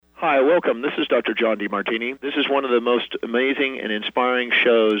Hi, welcome. This is Dr. John DeMartini. This is one of the most amazing and inspiring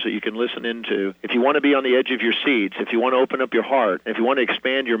shows that you can listen into. If you want to be on the edge of your seats, if you want to open up your heart, if you want to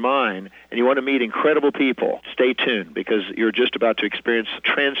expand your mind, and you want to meet incredible people, stay tuned because you're just about to experience a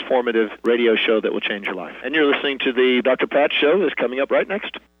transformative radio show that will change your life. And you're listening to the Dr. Pat Show that's coming up right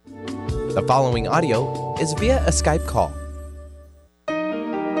next. The following audio is via a Skype call.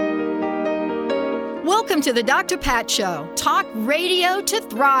 Welcome to the Dr. Pat Show. Talk radio to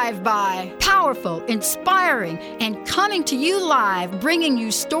thrive by. Powerful, inspiring, and coming to you live, bringing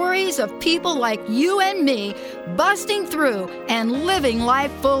you stories of people like you and me, busting through and living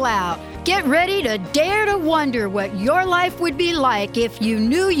life full out. Get ready to dare to wonder what your life would be like if you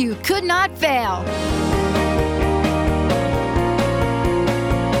knew you could not fail.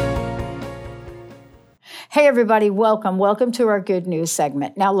 Hey everybody, welcome. Welcome to our good news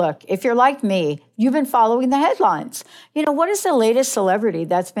segment. Now look, if you're like me, you've been following the headlines. You know, what is the latest celebrity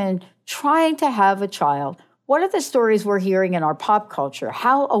that's been trying to have a child? What are the stories we're hearing in our pop culture?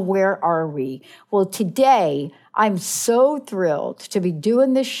 How aware are we? Well, today, I'm so thrilled to be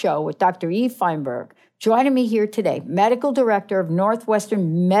doing this show with Dr. Eve Feinberg. Joining me here today, Medical Director of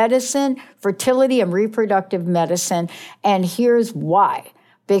Northwestern Medicine, Fertility and Reproductive Medicine. And here's why.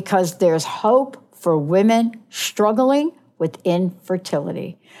 Because there's hope for women struggling with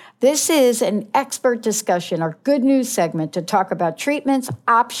infertility. This is an expert discussion, our good news segment, to talk about treatments,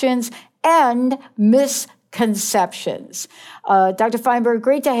 options, and misconceptions. Dr. Feinberg,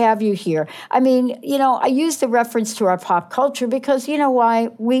 great to have you here. I mean, you know, I use the reference to our pop culture because you know why?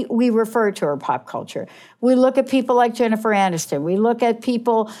 We refer to our pop culture. We look at people like Jennifer Aniston. We look at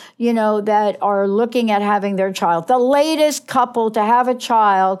people, you know, that are looking at having their child. The latest couple to have a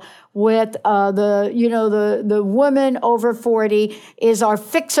child with the woman over 40 is our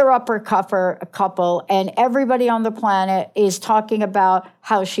fixer-upper couple, and everybody on the planet is talking about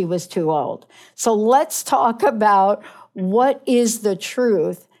how she was too old. So let's talk about what is the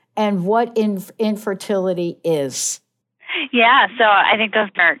truth and what infertility is. Yeah, so I think those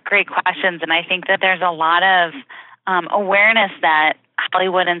are great questions, and I think that there's a lot of awareness that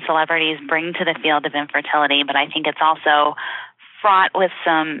Hollywood and celebrities bring to the field of infertility, but I think it's also fraught with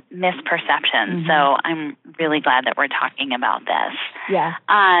some misperceptions. Mm-hmm. So I'm really glad that we're talking about this. Yeah.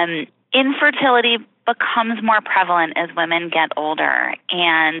 Infertility becomes more prevalent as women get older,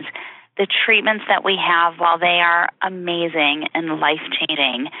 and the treatments that we have, while they are amazing and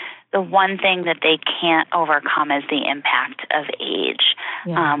life-changing, the one thing that they can't overcome is the impact of age.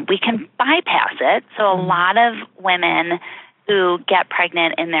 Yeah. We can bypass it. So a lot of women who get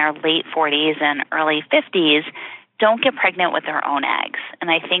pregnant in their late 40s and early 50s don't get pregnant with their own eggs.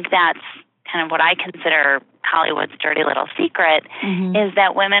 And I think that's kind of what I consider Hollywood's dirty little secret, is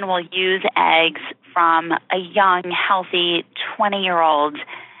that women will use eggs from a young, healthy 20-year-old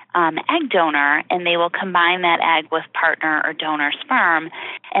egg donor, and they will combine that egg with partner or donor sperm,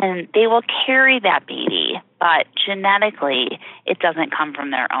 and they will carry that baby, but genetically it doesn't come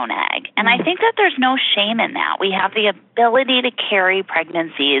from their own egg. And I think that there's no shame in that. We have the ability to carry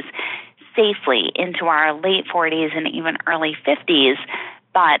pregnancies safely into our late 40s and even early 50s,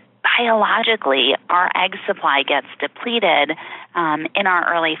 but biologically our egg supply gets depleted in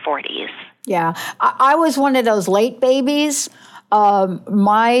our early 40s. Yeah, I was one of those late babies.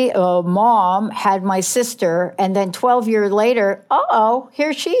 My mom had my sister, and then 12 years later,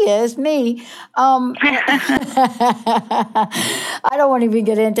 here she is, me. I don't want to even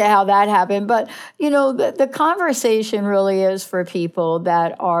get into how that happened, but, you know, the conversation really is for people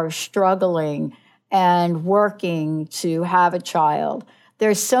that are struggling and working to have a child.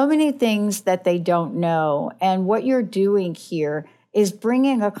 There's so many things that they don't know, and what you're doing here is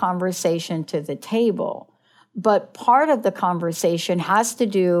bringing a conversation to the table. But part of the conversation has to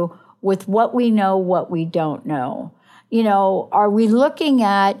do with what we know, what we don't know. You know, are we looking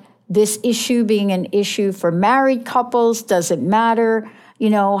at this issue being an issue for married couples? Does it matter? You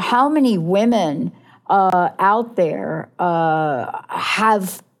know, how many women out there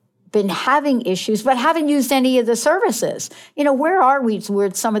have been having issues but haven't used any of the services? You know, where are we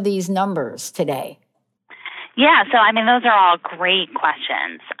with some of these numbers today? Yeah, so I mean, those are all great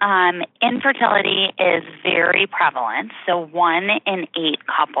questions. Infertility is very prevalent. So 1 in 8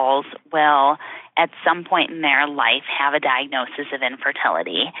 couples will, at some point in their life, have a diagnosis of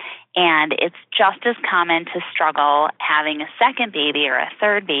infertility. And it's just as common to struggle having a second baby or a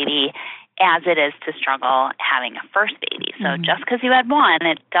third baby as it is to struggle having a first baby. So just because you had one,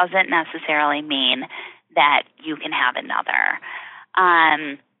 it doesn't necessarily mean that you can have another.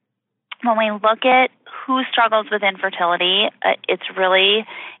 When we look at who struggles with infertility,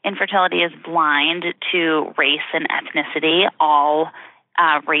 infertility is blind to race and ethnicity. All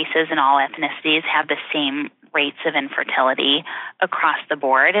races and all ethnicities have the same rates of infertility across the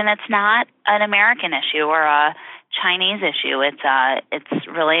board, and it's not an American issue or a Chinese issue. It's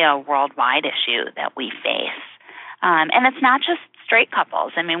really a worldwide issue that we face, and it's not just straight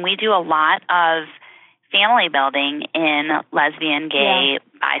couples. I mean, we do a lot of family building in lesbian, gay,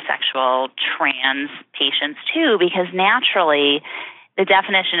 bisexual, trans patients too, because naturally the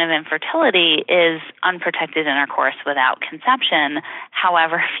definition of infertility is unprotected intercourse without conception.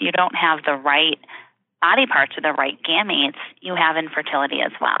 However, if you don't have the right body parts or the right gametes, you have infertility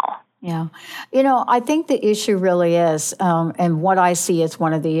as well. Yeah. You know, I think the issue really is, and what I see as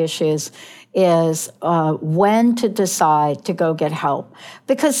one of the issues is when to decide to go get help.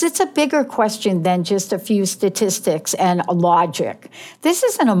 Because it's a bigger question than just a few statistics and logic. This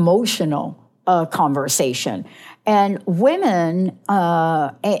is an emotional conversation. And women,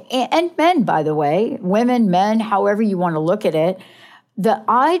 and men, by the way, women, men, however you want to look at it, the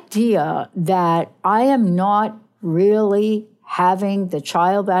idea that I am not really having the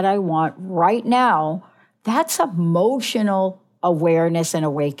child that I want right now, that's emotional awareness and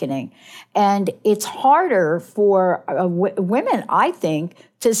awakening. And it's harder for women, I think,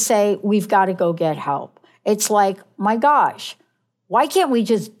 to say, we've got to go get help. It's like, my gosh, why can't we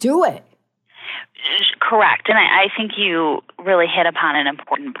just do it? Correct. And I think you really hit upon an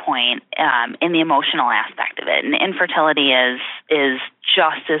important point in the emotional aspect of it. And infertility is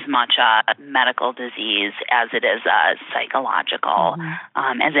just as much a medical disease as it is a psychological,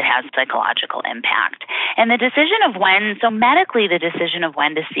 as it has psychological impact. And the decision of when, so medically the decision of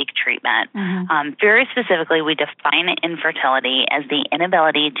when to seek treatment, very specifically we define infertility as the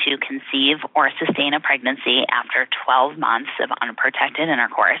inability to conceive or sustain a pregnancy after 12 months of unprotected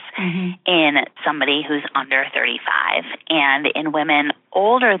intercourse in somebody who's under 35. And in women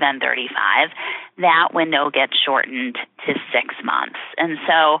older than 35, that window gets shortened to 6 months. And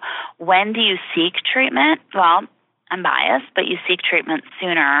so when do you seek treatment? Well, I'm biased, but you seek treatment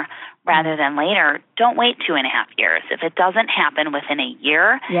sooner rather than later. Don't wait 2.5 years. If it doesn't happen within a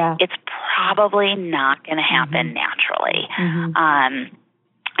year, it's probably not going to happen naturally.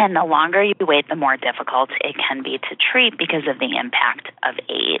 And the longer you wait, the more difficult it can be to treat because of the impact of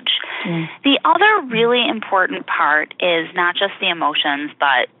age. The other really important part is not just the emotions,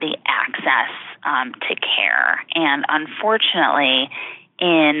 but the access to care. And unfortunately,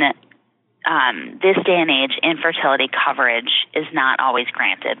 in this day and age, infertility coverage is not always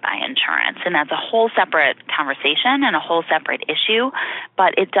granted by insurance. And that's a whole separate conversation and a whole separate issue,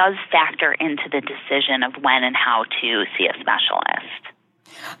 but it does factor into the decision of when and how to see a specialist.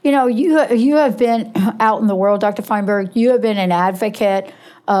 You know, you have been out in the world, Dr. Feinberg. You have been an advocate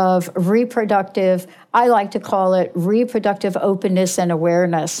of reproductive, I like to call it reproductive openness and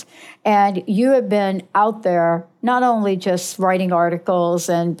awareness. And you have been out there not only just writing articles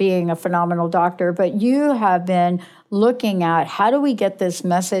and being a phenomenal doctor, but you have been looking at how do we get this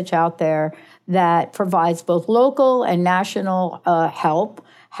message out there that provides both local and national help.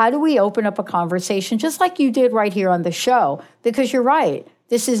 How do we open up a conversation, just like you did right here on the show? Because you're right.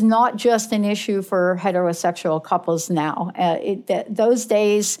 This is not just an issue for heterosexual couples now. Those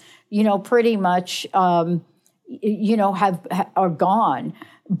days, pretty much, are gone.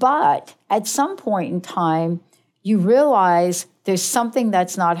 But at some point in time, you realize there's something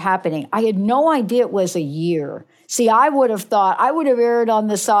that's not happening. I had no idea it was a year. See, I would have erred on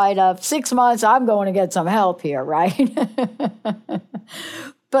the side of 6 months, I'm going to get some help here, right?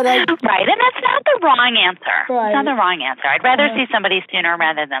 Right, and that's not the wrong answer. Right. It's not the wrong answer. I'd rather see somebody sooner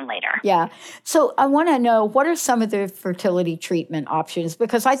rather than later. Yeah. So I want to know, what are some of the fertility treatment options?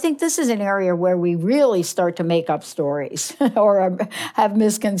 Because I think this is an area where we really start to make up stories or have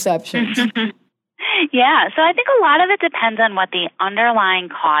misconceptions. Yeah, so I think a lot of it depends on what the underlying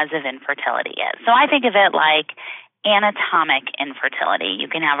cause of infertility is. So I think of it like anatomic infertility. You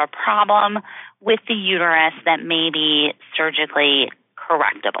can have a problem with the uterus that may be surgically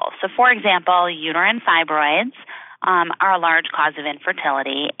correctable. So, for example, uterine fibroids are a large cause of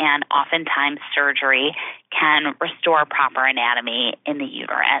infertility, and oftentimes surgery can restore proper anatomy in the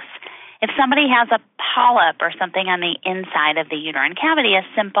uterus. If somebody has a polyp or something on the inside of the uterine cavity, a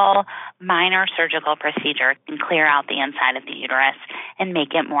simple minor surgical procedure can clear out the inside of the uterus and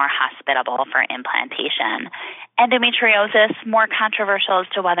make it more hospitable for implantation. Endometriosis, more controversial as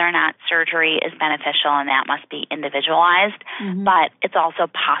to whether or not surgery is beneficial, and that must be individualized, but it's also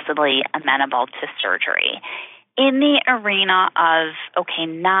possibly amenable to surgery. In the arena of,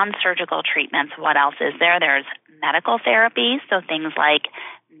 non-surgical treatments, what else is there? There's medical therapy, so things like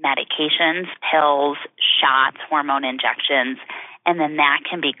medications, pills, shots, hormone injections, And then that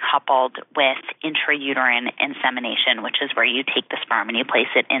can be coupled with intrauterine insemination, which is where you take the sperm and you place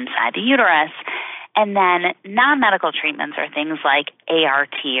it inside the uterus. And then non-medical treatments are things like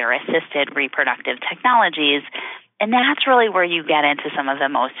ART or assisted reproductive technologies. And that's really where you get into some of the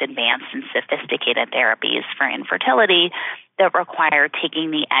most advanced and sophisticated therapies for infertility that require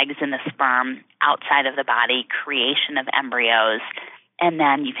taking the eggs and the sperm outside of the body, creation of embryos. And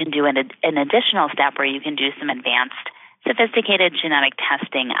then you can do an additional step where you can do some advanced sophisticated genetic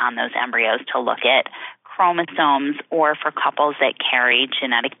testing on those embryos to look at chromosomes, or for couples that carry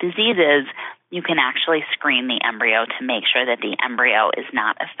genetic diseases, you can actually screen the embryo to make sure that the embryo is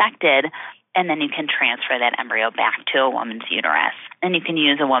not affected, and then you can transfer that embryo back to a woman's uterus. And you can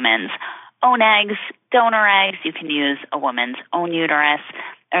use a woman's own eggs, donor eggs, you can use a woman's own uterus,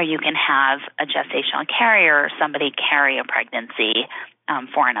 or you can have a gestational carrier or somebody carry a pregnancy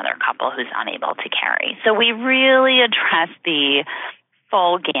for another couple who's unable to carry. So we really address the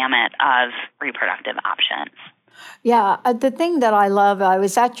full gamut of reproductive options. Yeah, the thing that I love, I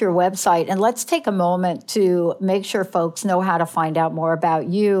was at your website, and let's take a moment to make sure folks know how to find out more about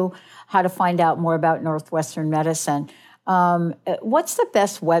you, how to find out more about Northwestern medicine. What's the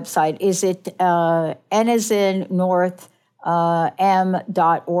best website? Is it N as in North,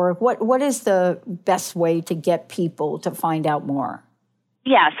 m.org? What is the best way to get people to find out more?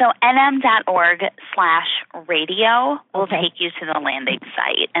 Yeah, so nm.org/radio will take you to the landing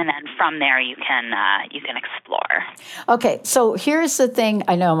site, and then from there you can explore. Okay, so here's the thing.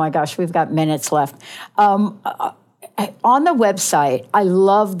 I know, my gosh, we've got minutes left. On the website, I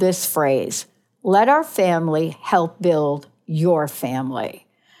love this phrase: "Let our family help build your family."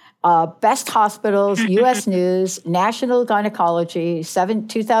 Best Hospitals, U.S. News, National Gynecology,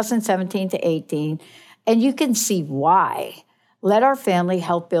 2017 to 18, and you can see why. Let our family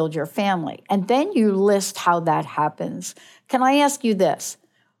help build your family. And then you list how that happens. Can I ask you this?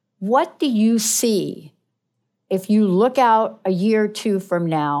 What do you see, if you look out a year or two from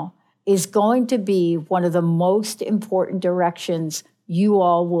now, is going to be one of the most important directions you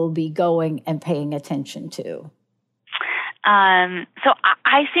all will be going and paying attention to? So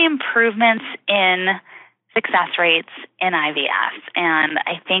I see improvements in success rates in IVF, and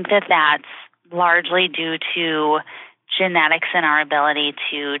I think that that's largely due to genetics and our ability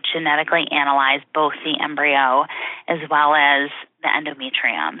to genetically analyze both the embryo as well as the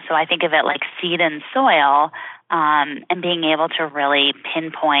endometrium. So I think of it like seed and soil, and being able to really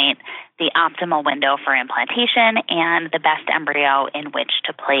pinpoint the optimal window for implantation and the best embryo in which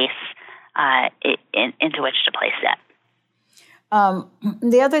to place into which to place it.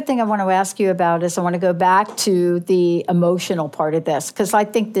 The other thing I want to ask you about is I want to go back to the emotional part of this, because I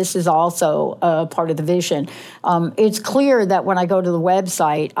think this is also a part of the vision. It's clear that when I go to the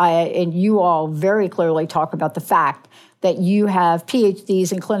website, and you all very clearly talk about the fact that you have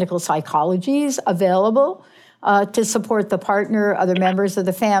PhDs in clinical psychologies available to support the partner, other members of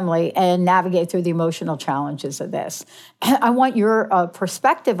the family, and navigate through the emotional challenges of this. I want your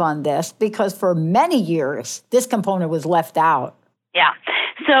perspective on this, because for many years, this component was left out. Yeah.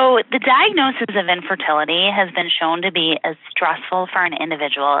 So the diagnosis of infertility has been shown to be as stressful for an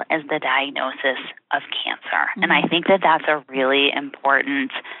individual as the diagnosis of cancer. Mm-hmm. And I think that that's a really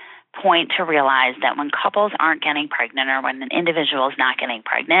important point to realize, that when couples aren't getting pregnant, or when an individual is not getting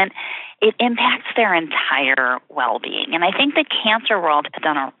pregnant, it impacts their entire well-being. And I think the cancer world has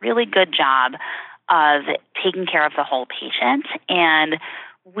done a really good job of taking care of the whole patient. And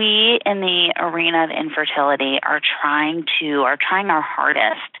we in the arena of infertility are trying our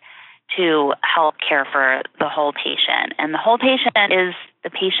hardest to help care for the whole patient. And the whole patient is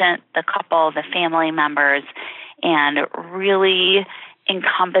the patient, the couple, the family members, and really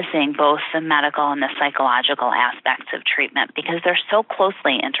encompassing both the medical and the psychological aspects of treatment, because they're so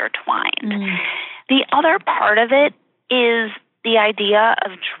closely intertwined. Mm. The other part of it is the idea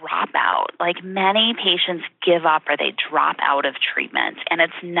of dropout. Like, many patients give up or they drop out of treatment, and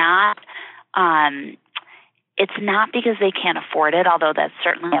it's not because they can't afford it, although that's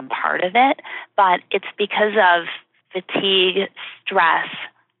certainly a part of it, but it's because of fatigue, stress,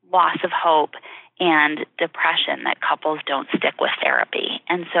 loss of hope, and depression that couples don't stick with therapy.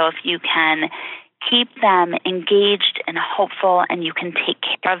 And so if you can keep them engaged and hopeful, and you can take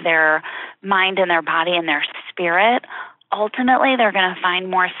care of their mind and their body and their spirit, ultimately they're going to find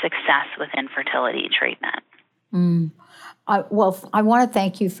more success with infertility treatment. I want to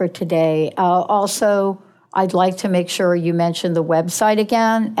thank you for today. Also, I'd like to make sure you mention the website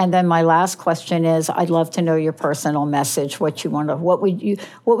again. And then my last question is, I'd love to know your personal message. What would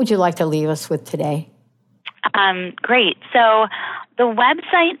you like to leave us with today? Great. So the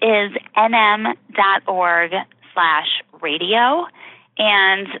website is nm.org/radio. Radio.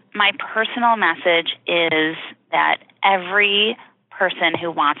 And my personal message is that every person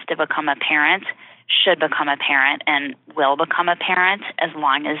who wants to become a parent should become a parent and will become a parent as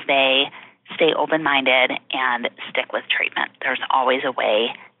long as they stay open-minded and stick with treatment. There's always a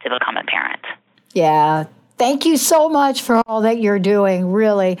way to become a parent. Yeah. Thank you so much for all that you're doing,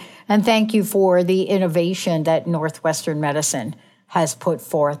 really. And thank you for the innovation that Northwestern Medicine has put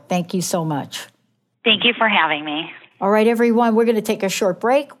forth. Thank you so much. Thank you for having me. All right, everyone, we're going to take a short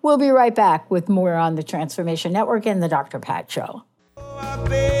break. We'll be right back with more on the Transformation Network and the Dr. Pat Show. Oh, I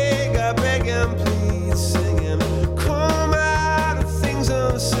beg and please, singing, come out of things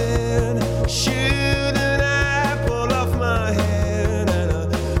unsaid. Shoot an apple off my head and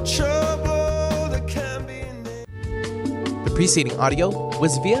a trouble that can be named. The preceding audio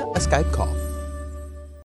was via a Skype call.